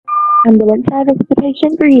Ambulance service, is the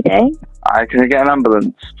patient breathing? Can I get an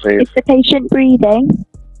ambulance, please? Is the patient breathing?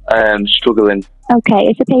 Struggling. Okay,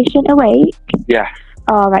 is the patient awake? Yeah.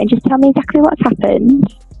 Alright, just tell me exactly what's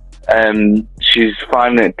happened. She's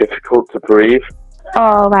finding it difficult to breathe.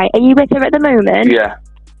 Alright, are you with her at the moment? Yeah.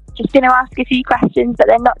 Just going to ask a few questions, but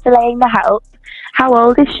they're not delaying the help. How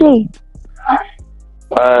old is she?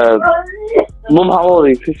 Mum, how old are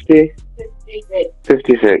you? 50?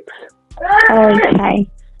 56. Okay.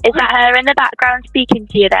 Is that her in the background speaking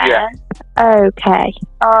to you there? Yeah. Okay.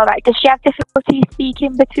 Alright, does she have difficulty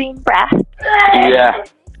speaking between breaths? Yeah.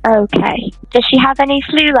 Okay. Does she have any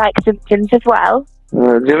flu-like symptoms as well? Do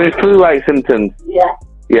you have any flu-like symptoms? Yeah.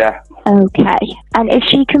 Yeah. Okay. And is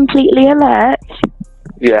she completely alert?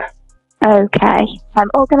 Yeah. Okay. I'm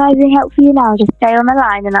organising help for you now. Just stay on the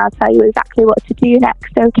line and I'll tell you exactly what to do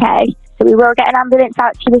next, okay? So we will get an ambulance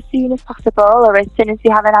out to you as soon as possible, or as soon as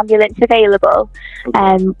we have an ambulance available.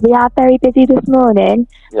 We are very busy this morning,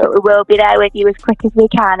 but we will be there with you as quick as we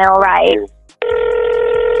can, alright?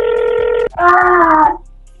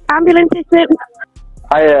 Ambulance system.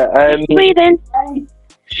 Hiya, Breathing.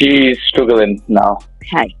 she's struggling now.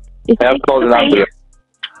 Okay. I have called an ambulance.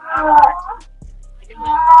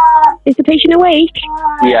 Is the patient awake?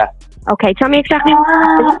 Yeah. Okay, tell me exactly what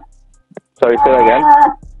happened. Sorry, say that again.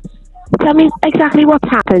 Tell me exactly what's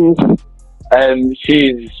happened.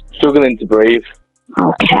 She's struggling to breathe.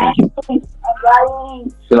 Okay. She's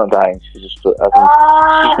not dying, she's just, I think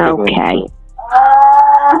she's struggling. Okay.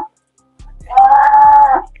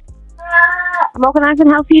 I'm organising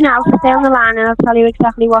help for you now, so stay on the line and I'll tell you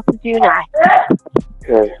exactly what to do next.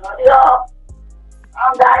 Okay.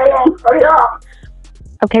 I'm dying. Hurry up.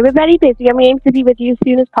 Okay, we're very busy and we aim to be with you as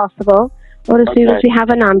soon as possible, or as soon as we have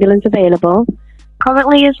an ambulance available.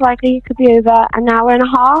 Currently, it's likely it could be over an hour and a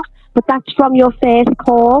half, but that's from your first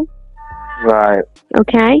call. Right.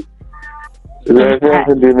 Okay? Is there anything I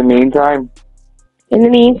can do in the meantime? In the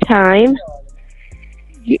meantime,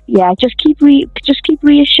 yeah, just keep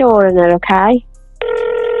reassuring her, okay?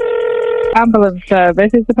 Ambulance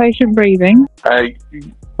service, is the patient breathing?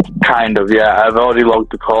 Kind of, yeah. I've already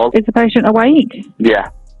logged the call. Is the patient awake? Yeah.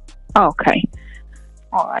 Okay.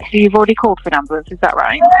 Alright, so you've already called for an ambulance, is that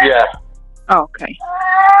right? Yeah. Okay.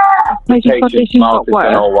 Patient's Patient's condition's mouth not is going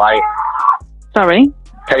worse. all white. Sorry?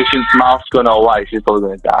 Patient's mouth's going all white. She's probably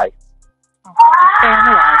going to die. Stay on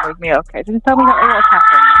the line with me, okay. So just tell me exactly what's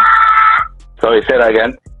happened. Sorry, say that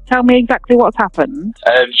again. Tell me exactly what's happened.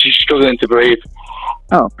 She's struggling to breathe.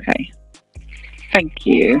 Okay. Thank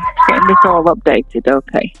you. Getting this all updated,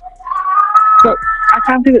 okay. Look, I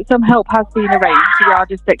can see that some help has been arranged. You are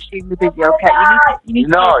just extremely busy, okay? You need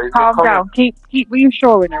to calm down. Keep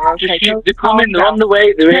reassuring her, okay? They're coming, they're on the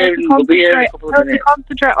way, they're here, they'll be here in a couple of minutes.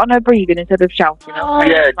 Concentrate on her breathing instead of shouting,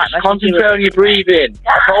 okay? Yeah, just concentrate on your breathing.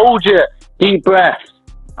 I told you. Deep breath.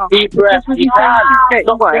 Deep breath. You can't.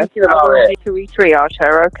 Stop thinking about it. To re-triage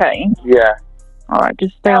her, okay? Yeah. Alright,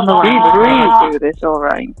 just stay on the line. Breathe. Do this,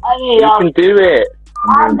 alright. You can do it.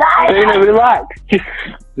 Dana, relax.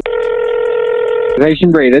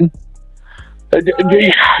 Patient breathing?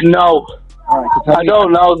 No. Right, so I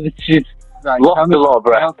don't know. She's lost a lot of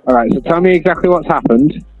breath. Alright, so tell me exactly what's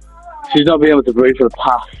happened. She's not been able to breathe for the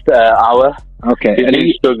past hour. Okay. She's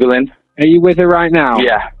been struggling. Are you with her right now?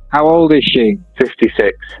 Yeah. How old is she?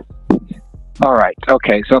 56. Alright,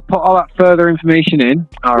 okay, so I'll put all that further information in.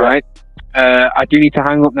 Alright. I do need to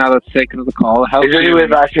hang up now to take another call. Is there any way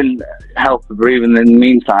that I can help her breathing in the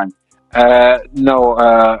meantime? No,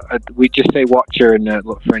 we just say watch her and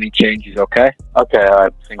look for any changes, okay? Okay,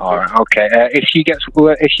 alright. Thank you. Alright, okay. If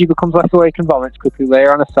she becomes less awake and vomits, quickly lay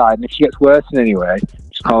her on her side, and if she gets worse in any way,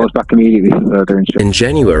 just call us back immediately for further instructions. In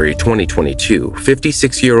January 2022,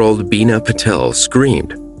 56-year-old Beena Patel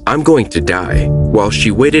screamed, "I'm going to die," while she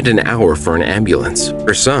waited an hour for an ambulance.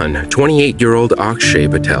 Her son, 28-year-old Akshay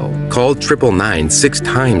Patel, called 999 6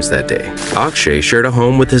 times that day. Akshay shared a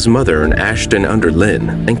home with his mother in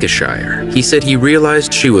Ashton-under-Lyne, Lancashire. He said he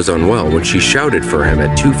realized she was unwell when she shouted for him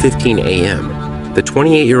at 2:15 a.m. The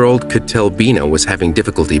 28-year-old could tell Beena was having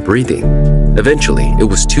difficulty breathing. Eventually, it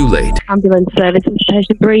was too late. Ambulance service, is the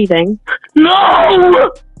patient breathing?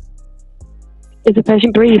 No! Is the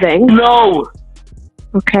patient breathing? No!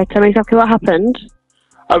 Okay, tell me exactly what happened.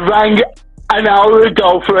 I rang an hour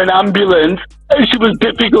ago for an ambulance and she was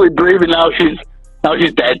difficultly breathing. Now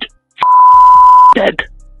she's dead. Dead.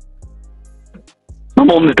 My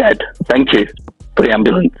mum's dead. Thank you for the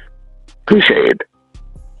ambulance. Appreciate it.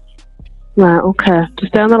 Right, okay.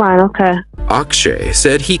 Just stay on the line, okay. Akshay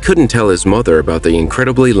said he couldn't tell his mother about the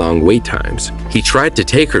incredibly long wait times. He tried to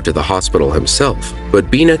take her to the hospital himself,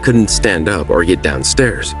 but Beena couldn't stand up or get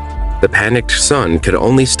downstairs. The panicked son could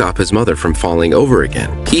only stop his mother from falling over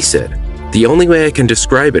again. He said, "The only way I can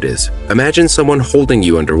describe it is, imagine someone holding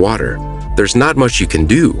you underwater. There's not much you can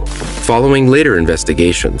do." Following later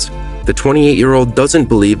investigations, the 28-year-old doesn't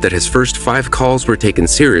believe that his first 5 calls were taken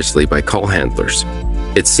seriously by call handlers.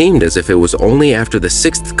 It seemed as if it was only after the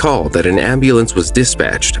 6th call that an ambulance was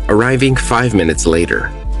dispatched, arriving 5 minutes later.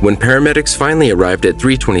 When paramedics finally arrived at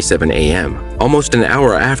 3:27 a.m., almost an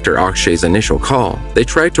hour after Akshay's initial call, they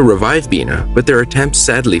tried to revive Bina, but their attempts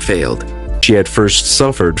sadly failed. She had first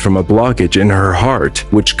suffered from a blockage in her heart,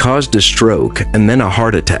 which caused a stroke and then a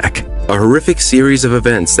heart attack. A horrific series of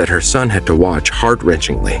events that her son had to watch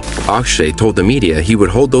heart-wrenchingly. Akshay told the media he would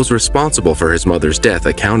hold those responsible for his mother's death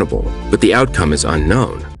accountable, but the outcome is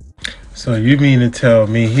unknown. So you mean to tell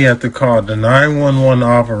me he had to call the 911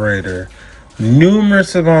 operator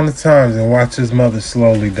numerous amount of times and watch his mother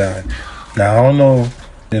slowly die? Now, I don't know,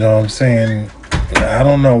 you know what I'm saying? I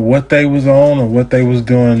don't know what they was on or what they was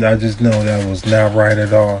doing. I just know that was not right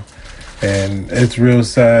at all. And it's real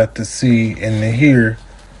sad to see and to hear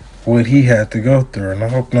what he had to go through. And I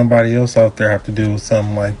hope nobody else out there have to deal with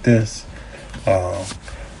something like this.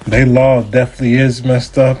 Their law definitely is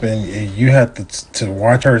messed up, and you have to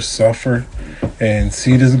watch her suffer and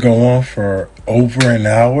see this go on for over an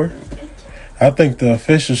hour. I think the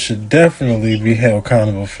officials should definitely be held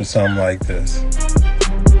accountable for something like this.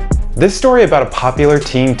 This story about a popular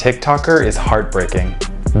teen TikToker is heartbreaking.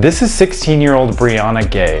 This is 16-year-old Brianna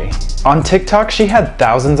Gay. On TikTok, she had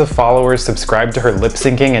thousands of followers subscribed to her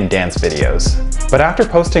lip-syncing and dance videos. But after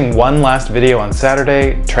posting one last video on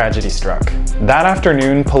Saturday, tragedy struck. That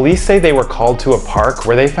afternoon, police say they were called to a park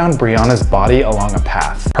where they found Brianna's body along a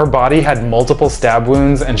path. Her body had multiple stab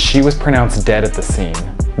wounds and she was pronounced dead at the scene.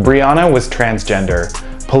 Brianna was transgender.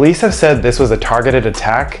 Police have said this was a targeted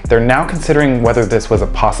attack. They're now considering whether this was a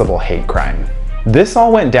possible hate crime. This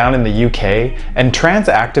all went down in the UK, and trans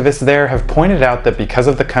activists there have pointed out that because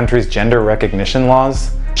of the country's gender recognition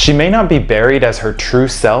laws, she may not be buried as her true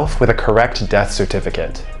self with a correct death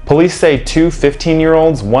certificate. Police say 2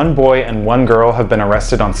 15-year-olds, 1 boy and 1 girl have been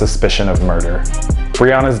arrested on suspicion of murder.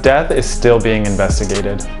 Brianna's death is still being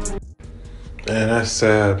investigated. Man, that's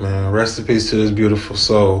sad, man. Rest in peace to this beautiful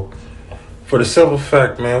soul. For the simple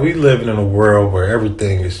fact, man, we living in a world where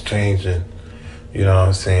everything is changing. You know what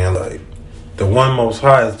I'm saying? Like, the one most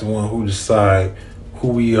high is the one who decide who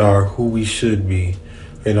we are, who we should be.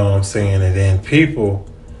 You know what I'm saying? And then people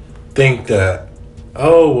think that,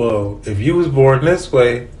 oh, well, if you was born this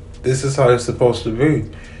way, this is how it's supposed to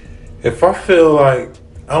be. If I feel like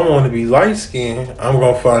I want to be light-skinned, I'm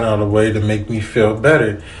going to find out a way to make me feel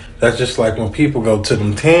better. That's just like when people go to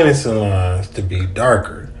them tanning salons to be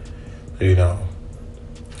darker, you know.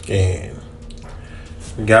 And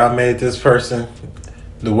God made this person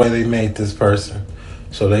the way they made this person,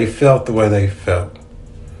 so they felt the way they felt.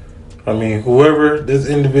 I mean, whoever this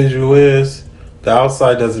individual is, the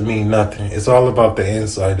outside doesn't mean nothing. It's all about the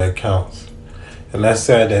inside that counts. And that's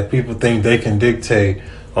sad that people think they can dictate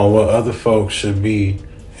on what other folks should be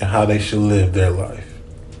and how they should live their life.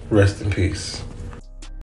 Rest in peace.